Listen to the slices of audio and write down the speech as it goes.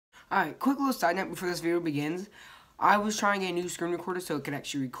Alright, quick little side note before this video begins. I was trying to get a new screen recorder so it could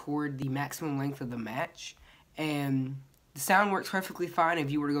actually record the maximum length of the match. And the sound works perfectly fine if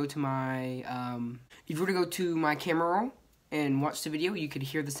you were to go to my camera roll and watch the video, you could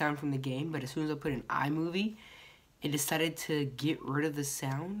hear the sound from the game. But as soon as I put in iMovie, it decided to get rid of the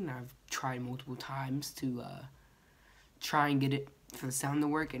sound. And I've tried multiple times to try and get it for the sound to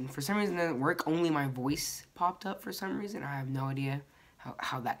work, and for some reason it didn't work. Only my voice popped up for some reason. I have no idea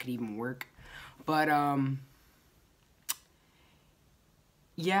how that could even work. But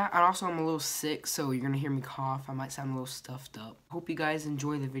yeah, and also I'm a little sick, so you're gonna hear me cough. I might sound a little stuffed up. Hope you guys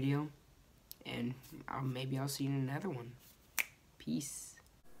enjoy the video, and maybe I'll see you in another one. Peace.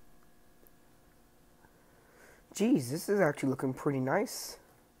 Jeez, this is actually looking pretty nice.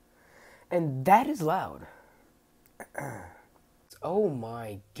 And that is loud. Oh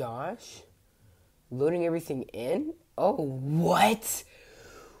my gosh. Loading everything in? Oh, what?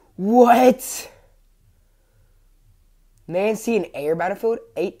 What? Man, see an air battlefield?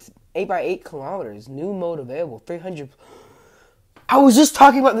 8 by 8 kilometers. New mode available. 300. I was just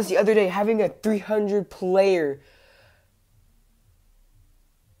talking about this the other day. Having a 300 player.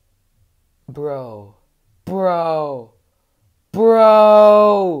 Bro.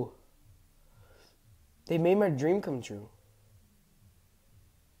 They made my dream come true.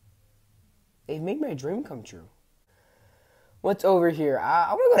 They've made my dream come true. What's over here?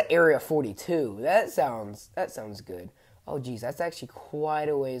 I want to go to Area 42. That sounds good. Oh, geez, that's actually quite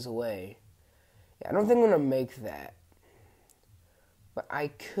a ways away. Yeah, I don't think I'm going to make that. But I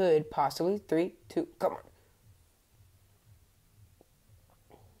could possibly. 3, 2, come on.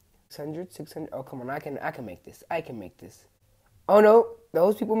 600, 600. Oh, come on, I can make this. I can make this. Oh, no,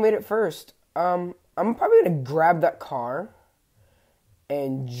 those people made it first. I'm probably going to grab that car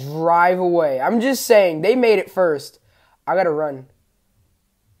and drive away. I'm just saying, they made it first. I gotta run.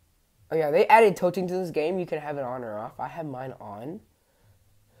 Oh yeah, they added tilting to this game. You can have it on or off. I have mine on.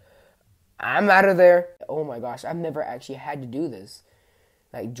 I'm out of there. Oh my gosh, I've never actually had to do this.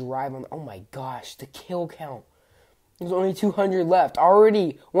 Like drive on. Oh my gosh, the kill count. There's only 200 left.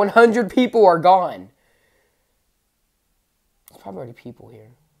 Already 100 people are gone. There's probably already people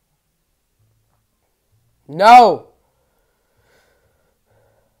here. No!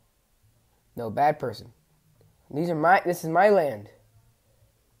 No, bad person. This is my land.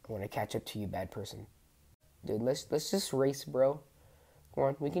 I want to catch up to you, bad person. Dude, let's just race, bro. Come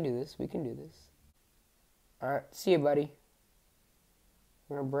on, we can do this. We can do this. Alright, see you, buddy.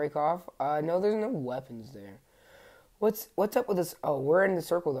 We're gonna break off. No, there's no weapons there. What's up with this? Oh, we're in the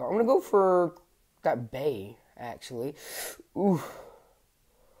circle though. I'm gonna go for that bay, actually. Ooh.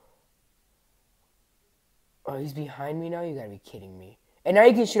 Oh, he's behind me now? You gotta be kidding me. And now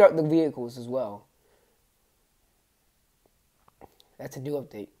you can shoot out the vehicles as well. That's a new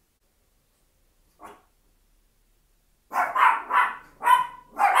update.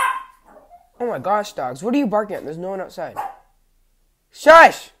 Oh my gosh, dogs. What are you barking at? There's no one outside.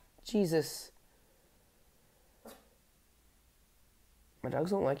 Shush! Jesus. My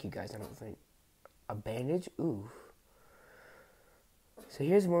dogs don't like you guys, I don't think. A bandage? Ooh. So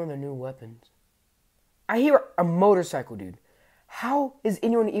here's one of the new weapons. I hear a motorcycle, dude. How is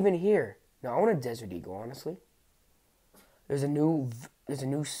anyone even here? No, I want a Desert Eagle, honestly. There's a new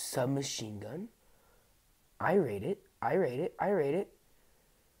submachine gun. I rate it. I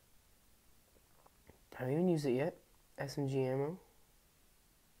haven't even used it yet. SMG ammo.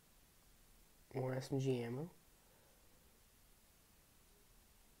 More SMG ammo.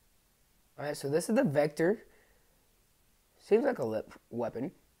 Alright, so this is the Vector. Seems like a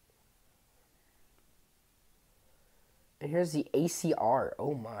weapon. And here's the ACR.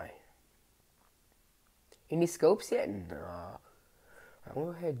 Oh my. Any scopes yet? Nah. I'll go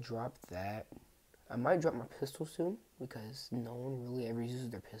ahead and drop that. I might drop my pistol soon because no one really ever uses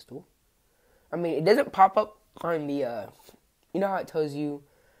their pistol. I mean, it doesn't pop up on the, you know how it tells you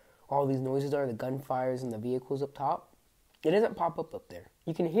all these noises are, the gunfires and the vehicles up top? It doesn't pop up there.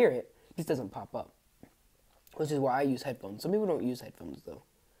 You can hear it, it just doesn't pop up. Which is why I use headphones. Some people don't use headphones though.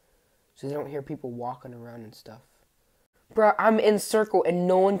 So they don't hear people walking around and stuff. Bruh, I'm in circle and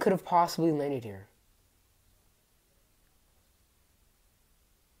no one could have possibly landed here.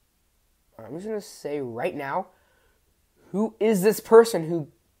 I'm just going to say right now, who is this person who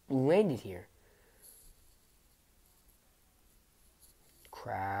landed here?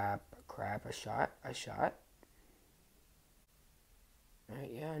 Crap, I shot.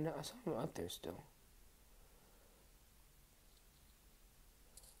 Alright, yeah, I know, I saw him out there still.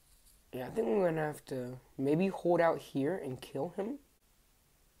 Yeah, I think we're going to have to maybe hold out here and kill him.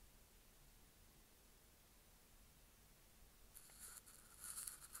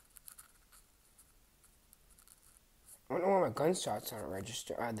 gunshots aren't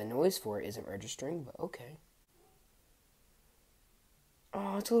registering. The noise for it isn't registering, but okay.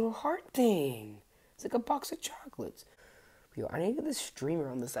 Oh, it's a little heart thing. It's like a box of chocolates. Yo, I need to get this streamer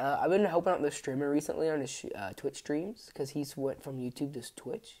on this. I've been helping out the streamer recently on his Twitch streams because he's went from YouTube to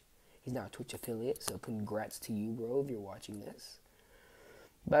Twitch. He's now a Twitch affiliate, so congrats to you, bro, if you're watching this.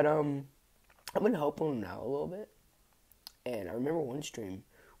 But I've been helping him out a little bit. And I remember one stream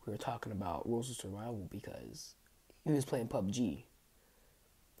we were talking about rules of survival because he was playing PUBG. I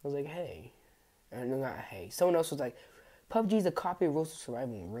was like, hey. No, not hey. Someone else was like, PUBG's a copy of rules of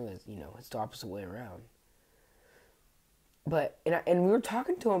survival, and really, it's the opposite way around. But, and we were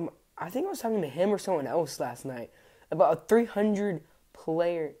talking to him, I think I was talking to him or someone else last night about a 300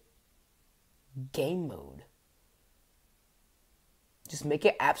 player game mode. Just make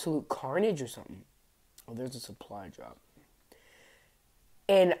it absolute carnage or something. Oh, there's a supply drop.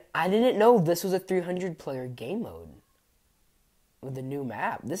 And I didn't know this was a 300 player game mode with a new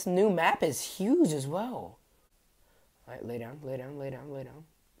map. This new map is huge as well. Alright, lay down.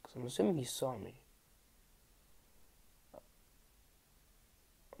 Because I'm assuming he saw me.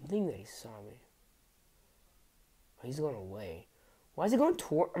 I'm thinking that he saw me. Oh, he's going away. Why is he going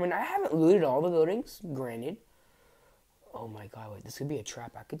toward... I mean, I haven't looted all the buildings, granted. Oh my god, wait, this could be a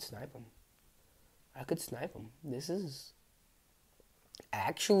trap. I could snipe him. This is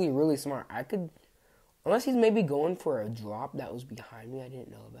actually really smart. I could... Unless he's maybe going for a drop that was behind me I didn't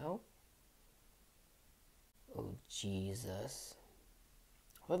know about. Oh, Jesus.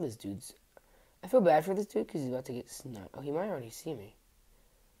 I love this dude's... I feel bad for this dude because he's about to get sniped. Oh, he might already see me.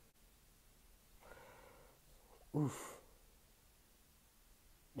 Oof.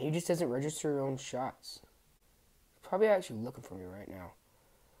 Maybe he just doesn't register your own shots. He's probably actually looking for me right now.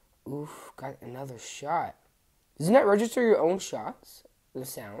 Oof, got another shot. Doesn't that register your own shots? The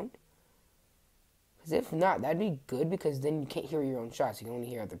sound? Because if not, that'd be good because then you can't hear your own shots. You can only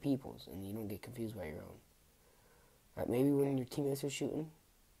hear other people's and you don't get confused by your own. Like maybe when your teammates are shooting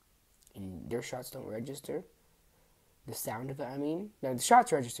and their shots don't register. The sound of it, I mean. No, the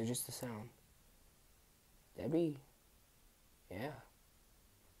shots register, just the sound. That'd be... Yeah.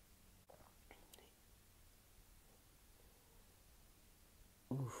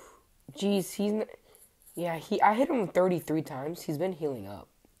 Oof. Jeez, he's not... Yeah, I hit him 33 times. He's been healing up.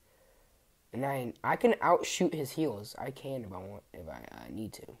 And I can outshoot his heals. I can if I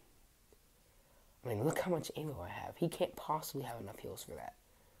need to. I mean, look how much ammo I have. He can't possibly have enough heals for that.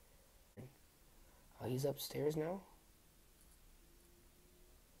 Oh, he's upstairs now?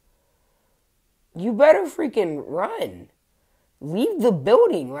 You better freaking run. Leave the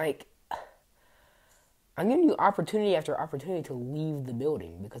building. Like, I'm giving you opportunity after opportunity to leave the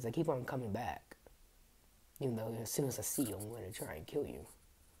building because I keep on coming back. Even though as soon as I see you, I'm going to try and kill you.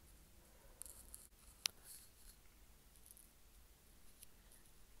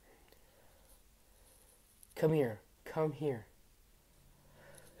 Come here. Come here.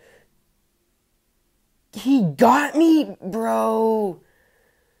 He got me, bro.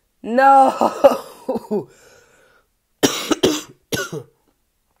 No.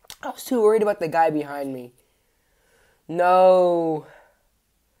 I was too worried about the guy behind me. No.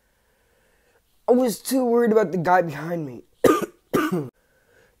 I was too worried about the guy behind me.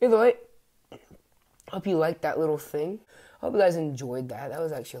 Either way, hope you liked that little thing. Hope you guys enjoyed that. That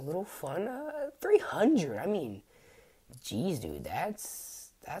was actually a little fun. 300. I mean, geez, dude,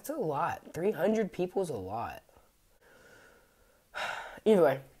 that's a lot. 300 people is a lot. Either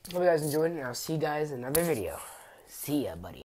way, hope you guys enjoyed, and I'll see you guys in another video. See ya, buddy.